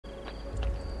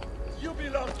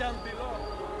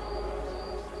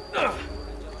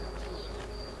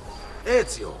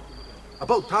Ezio,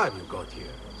 about time you got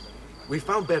here. We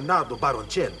found Bernardo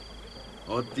Baroncelli.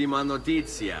 Ottima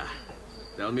notizia.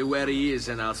 Tell me where he is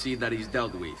and I'll see that he's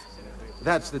dealt with.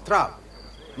 That's the trouble.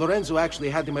 Lorenzo actually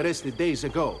had him arrested days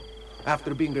ago,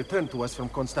 after being returned to us from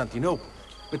Constantinople.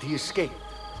 But he escaped.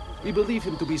 We believe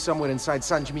him to be somewhere inside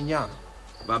San Gimignano.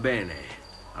 Va bene.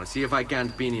 I'll see if I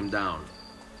can't pin him down.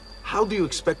 How do you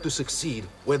expect to succeed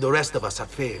where the rest of us have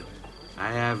failed?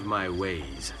 I have my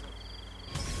ways.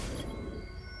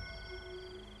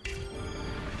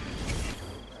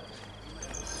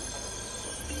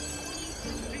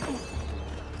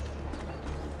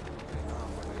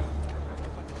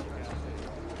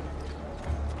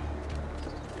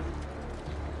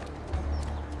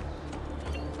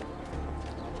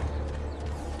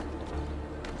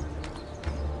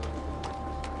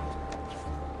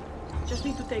 Just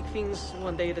need to take things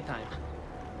one day at a time.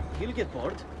 He'll get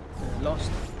bored, lost,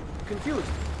 confused,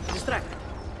 distracted,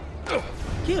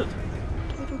 killed.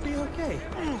 It'll be okay.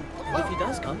 If he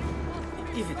does come,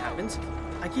 if it happens,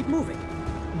 I keep moving.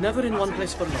 Never in one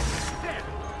place for long.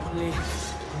 Only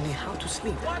how to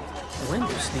sleep, when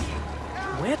to sleep,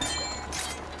 where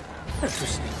to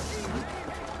sleep.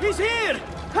 He's here!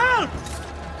 Help!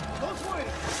 Don't worry,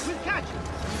 we'll catch him.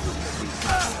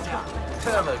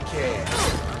 Tell her, kid.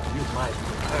 You might be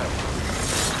hurt.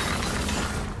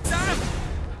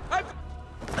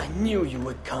 I knew you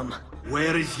would come.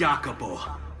 Where is Jacopo?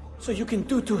 So you can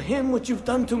do to him what you've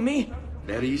done to me?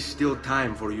 There is still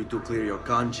time for you to clear your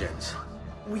conscience.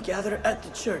 We gather at the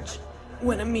church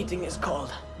when a meeting is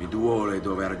called. Mi duole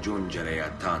dover giungere a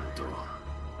tanto.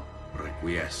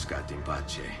 Requiescat in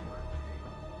pace.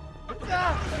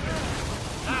 Now,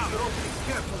 you're all be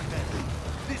careful, men.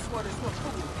 This one is not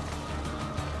cool.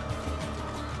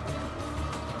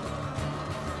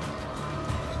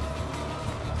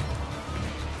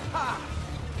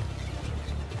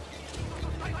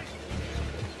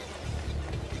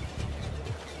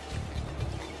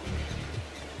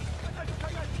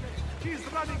 He's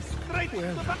running straight to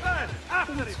the man!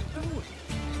 After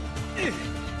him!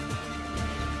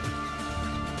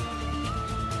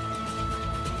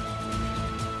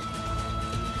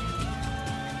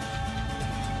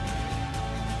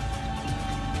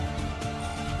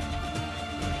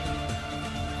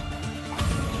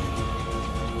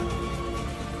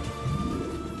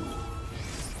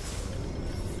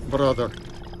 Brother,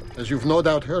 as you've no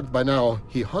doubt heard by now,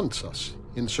 he hunts us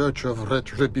in search of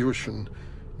retribution.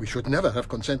 We should never have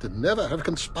consented, never have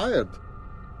conspired.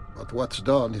 But what's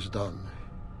done is done.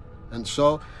 And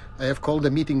so, I have called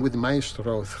a meeting with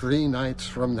Maestro 3 nights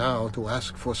from now to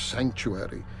ask for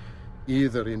sanctuary,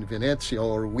 either in Venezia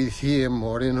or with him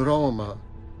or in Roma.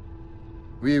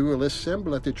 We will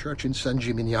assemble at the church in San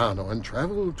Gimignano and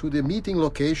travel to the meeting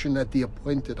location at the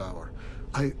appointed hour.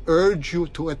 I urge you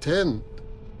to attend.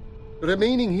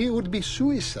 Remaining here would be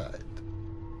suicide.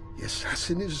 The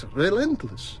assassin is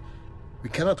relentless. We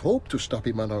cannot hope to stop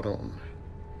him on our own.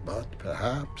 But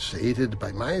perhaps, aided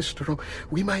by Maestro,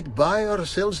 we might buy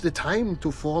ourselves the time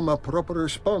to form a proper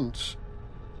response.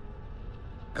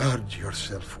 Guard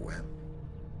yourself well.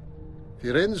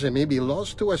 Firenze may be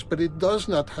lost to us, but it does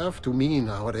not have to mean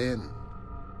our end.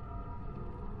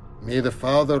 May the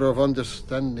Father of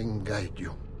Understanding guide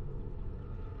you.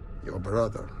 Your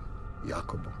brother,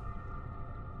 Jacopo.